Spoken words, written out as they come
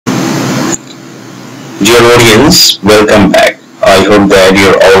Dear audience, welcome back. I hope that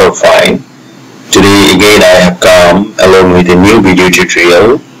you're all are fine. Today again I have come along with a new video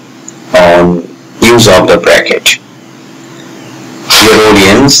tutorial on use of the bracket. Dear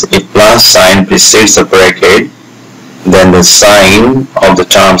audience, if plus sign precedes the bracket, then the sign of the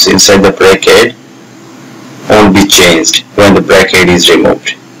terms inside the bracket won't be changed when the bracket is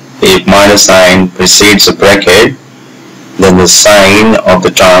removed. If minus sign precedes the bracket, then the sign of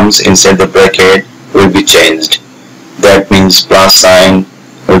the terms inside the bracket will be changed. That means plus sign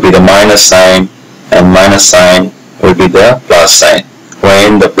will be the minus sign and minus sign will be the plus sign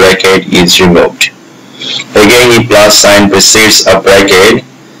when the bracket is removed. Again, if plus sign precedes a bracket,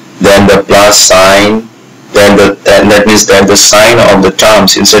 then the plus sign, that means that the sign of the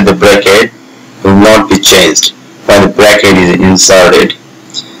terms inside the bracket will not be changed when the bracket is inserted.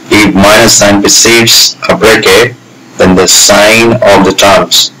 If minus sign precedes a bracket, then the sign of the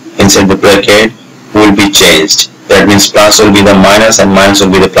terms inside the bracket will be changed. That means plus will be the minus and minus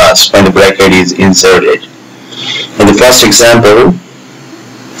will be the plus when the bracket is inserted. In the first example,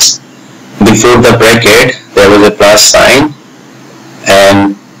 before the bracket there was a plus sign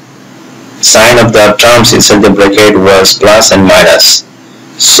and sign of the terms inside the bracket was plus and minus.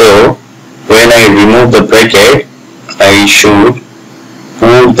 So when I remove the bracket, I should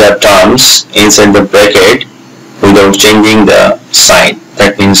put the terms inside the bracket without changing the sign.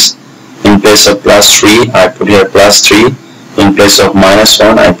 That means in place of plus 3 I put here plus 3, in place of minus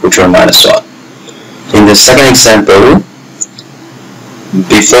 1 I put here minus 1. In the second example,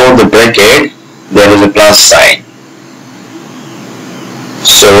 before the bracket there was a plus sign,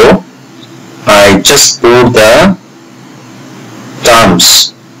 so I just put the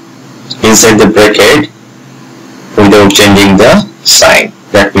terms inside the bracket without changing the sign.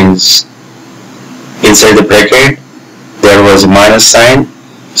 That means inside the bracket there was a minus sign,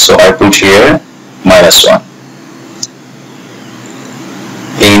 so I put here minus 1.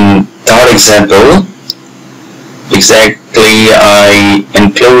 In third example, exactly I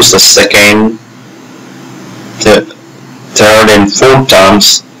enclose the second, third and fourth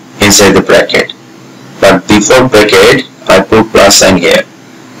terms inside the bracket, but before bracket I put plus sign here.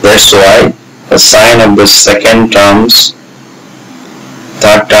 That's why the sign of the second terms,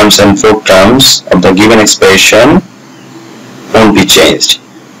 third terms and fourth terms of the given expression won't be changed.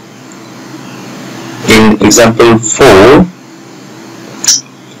 In example 4,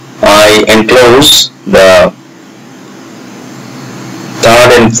 I enclose the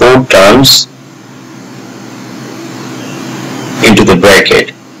third and fourth terms into the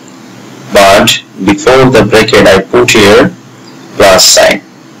bracket, but before the bracket I put here plus sign,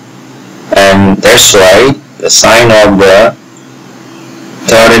 and that's why the sign of the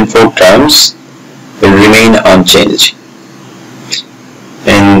third and fourth terms will remain unchanged.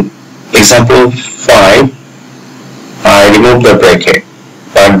 In example 5, I remove the bracket,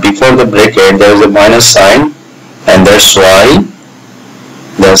 but before the bracket there is a minus sign, and that's why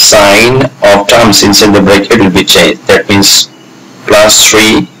the sign of terms inside the bracket will be changed. That means plus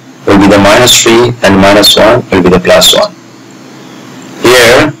 3 will be the minus 3 and minus 1 will be the plus 1.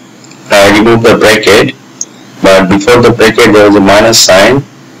 Here I remove the bracket, but before the bracket there is a minus sign,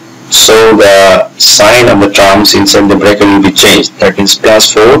 so the sign of the terms inside the bracket will be changed. That means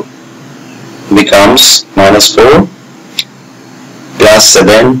plus 4 becomes minus 4, plus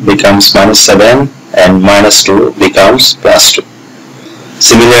 7 becomes minus 7, and minus 2 becomes plus 2.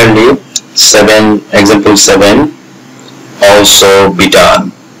 Similarly, example 7 also be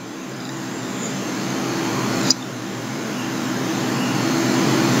done.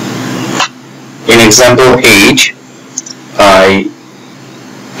 In example 8, I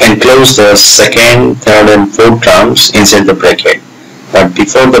enclose the second, third and fourth terms inside the bracket, but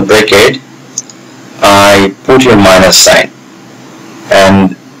before the bracket I put a minus sign,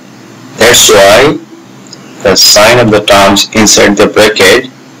 and that's why the sign of the terms inside the bracket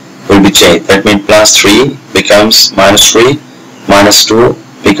will be changed. That means plus 3 becomes minus 3, minus 2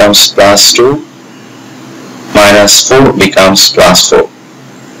 becomes plus 2, minus 4 becomes plus 4.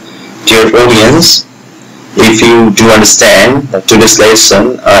 Dear audience, if you do understand today's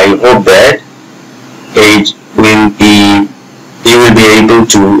lesson, I hope that you will be able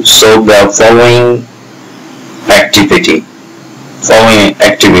to solve the following activities.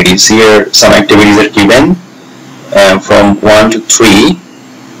 Here some activities are given from 1 to 3.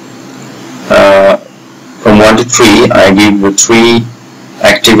 From 1 to 3 I give you 3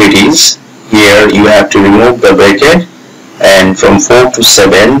 activities. Here you have to remove the bracket, and from 4 to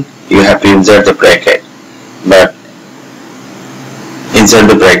 7 you have to insert the bracket. But insert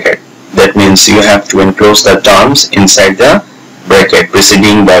the bracket, that means you have to enclose the terms inside the bracket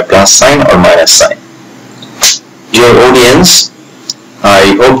preceding by plus sign or minus sign. Dear audience,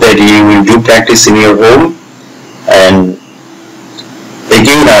 I hope that you will do practice in your home, and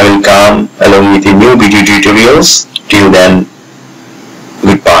again I will come along with the new video tutorials. Till then,